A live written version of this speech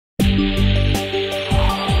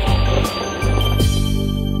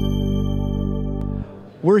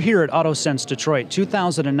We're here at AutoSens Detroit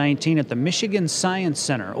 2019 at the Michigan Science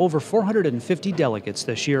Center. Over 450 delegates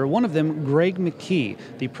this year, one of them Greg McKee,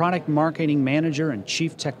 the Product Marketing Manager and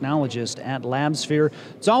Chief Technologist at Labsphere.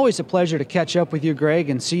 It's always a pleasure to catch up with you,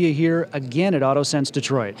 Greg, and see you here again at AutoSens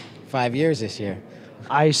Detroit. 5 years this year.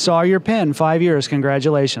 I saw your pen, 5 years,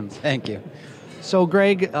 congratulations. Thank you. So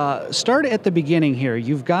Greg, start at the beginning here.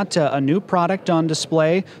 You've got a new product on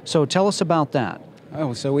display, so tell us about that.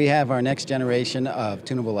 Oh, so we have our next generation of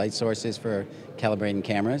tunable light sources for calibrating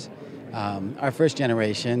cameras. Our first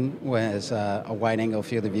generation was a wide-angle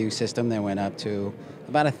field of view system that went up to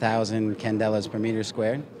about 1,000 candelas per meter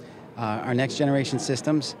squared. Our next generation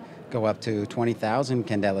systems go up to 20,000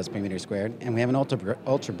 candelas per meter squared, and we have an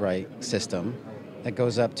ultra bright system that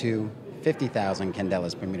goes up to 50,000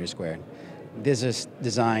 candelas per meter squared. This is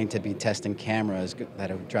designed to be testing cameras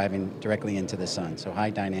that are driving directly into the sun, so high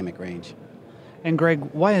dynamic range. And Greg,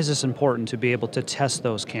 why is this important to be able to test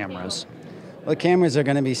those cameras? Well, the cameras are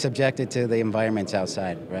going to be subjected to the environments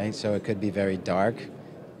outside, right? So it could be very dark,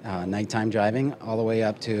 nighttime driving, all the way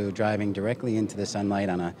up to driving directly into the sunlight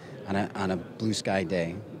on a blue sky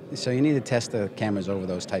day. So you need to test the cameras over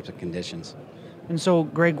those types of conditions. And so,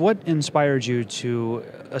 Greg, what inspired you to,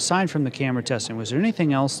 aside from the camera testing, was there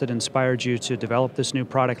anything else that inspired you to develop this new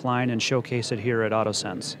product line and showcase it here at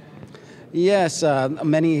AutoSens? Yes,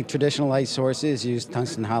 many traditional light sources use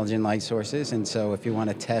tungsten halogen light sources, and so if you want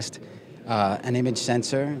to test an image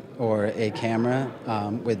sensor or a camera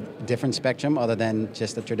with different spectrum other than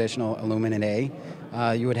just the traditional illuminant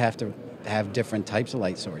A, you would have to have different types of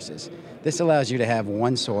light sources. This allows you to have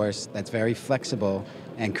one source that's very flexible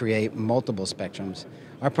and create multiple spectrums.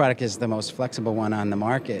 Our product is the most flexible one on the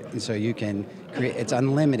market, and so you can create, it's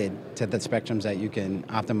unlimited to the spectrums that you can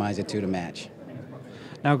optimize it to match.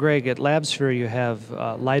 Now, Greg, at Labsphere you have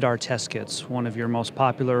LiDAR test kits, one of your most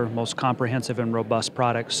popular, most comprehensive and robust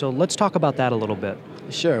products. So let's talk about that a little bit.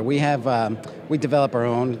 Sure. We develop our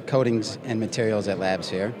own coatings and materials at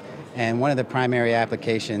Labsphere, and one of the primary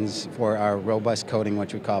applications for our robust coating,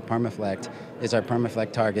 which we call PermaFlect, is our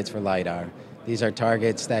PermaFlect targets for LiDAR. These are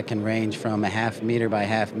targets that can range from 1/2 meter by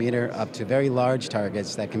 1/2 meter up to very large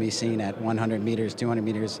targets that can be seen at 100 meters, 200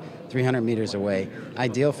 meters, 300 meters away.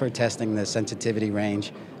 Ideal for testing the sensitivity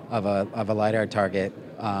range of a LiDAR target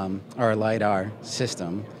or a LiDAR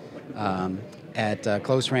system at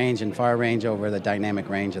close range and far range over the dynamic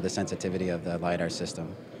range of the sensitivity of the LiDAR system.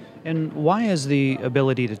 And why is the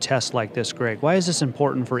ability to test like this, Greg? Why is this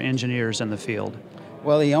important for engineers in the field?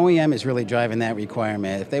 Well, the OEM is really driving that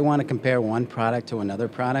requirement. If they want to compare one product to another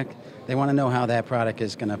product, they want to know how that product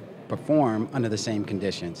is going to perform under the same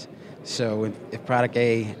conditions. So if product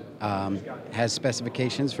A has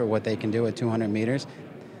specifications for what they can do at 200 meters,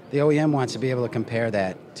 the OEM wants to be able to compare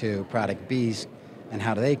that to product B's and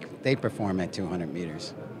how do they perform at 200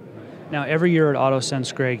 meters. Now, every year at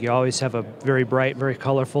AutoSens, Greg, you always have a very bright, very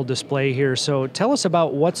colorful display here. So tell us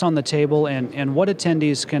about what's on the table and what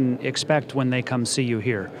attendees can expect when they come see you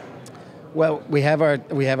here. Well, we have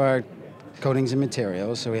our coatings and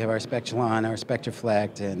materials. So we have our Spectralon, our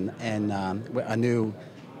SpectraFlect, and a new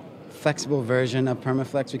flexible version of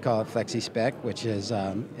PermaFlex. We call it FlexiSpec, which is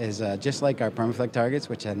just like our PermaFlect targets,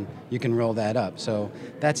 which then you can roll that up. So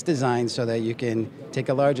that's designed so that you can take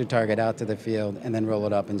a larger target out to the field and then roll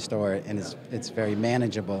it up and store it, and it's very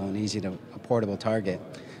manageable and easy to a portable target.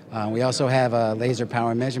 We also have laser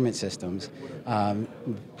power measurement systems.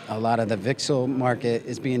 A lot of the VCSEL market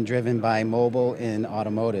is being driven by mobile and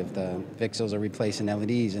automotive. The VCSELs are replacing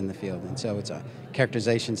LEDs in the field, and so it's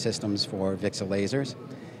characterization systems for VCSEL lasers.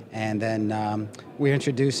 And then we're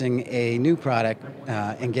introducing a new product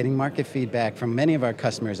and getting market feedback from many of our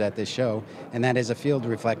customers at this show, and that is a field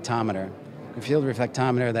reflectometer. A field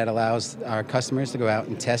reflectometer that allows our customers to go out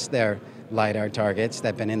and test their LiDAR targets that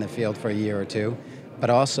have been in the field for a year or two, but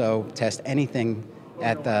also test anything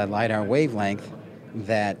at the LiDAR wavelength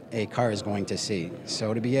that a car is going to see.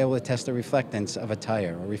 So to be able to test the reflectance of a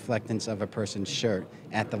tire or reflectance of a person's shirt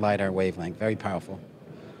at the LiDAR wavelength, very powerful.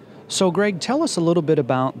 So Greg, tell us a little bit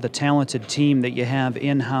about the talented team that you have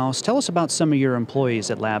in-house. Tell us about some of your employees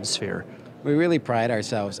at Labsphere. We really pride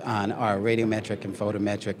ourselves on our radiometric and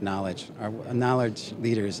photometric knowledge. Our knowledge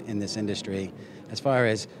leaders in this industry as far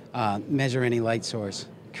as measure any light source,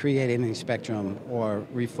 create any spectrum, or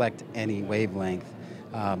reflect any wavelength.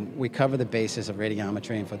 We cover the basis of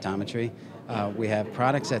radiometry and photometry. We have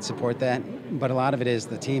products that support that, but a lot of it is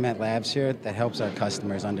the team at Labsphere that helps our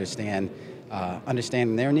customers understanding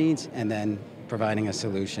their needs and then providing a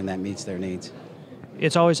solution that meets their needs.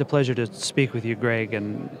 It's always a pleasure to speak with you, Greg,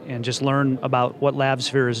 and just learn about what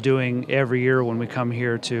Labsphere is doing every year when we come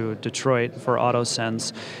here to Detroit for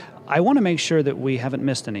AutoSens. I want to make sure that we haven't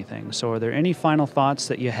missed anything. So are there any final thoughts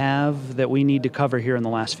that you have that we need to cover here in the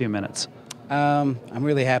last few minutes? I'm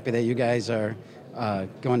really happy that you guys are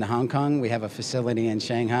going to Hong Kong. We have a facility in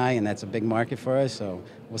Shanghai, and that's a big market for us, so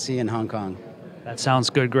we'll see you in Hong Kong. That sounds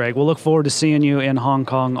good, Greg. We'll look forward to seeing you in Hong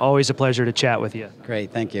Kong. Always a pleasure to chat with you.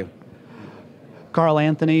 Great, thank you. Carl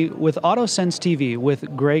Anthony with AutoSens TV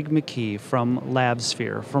with Greg McKee from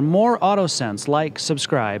Labsphere. For more AutoSens, like,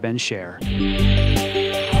 subscribe, and share.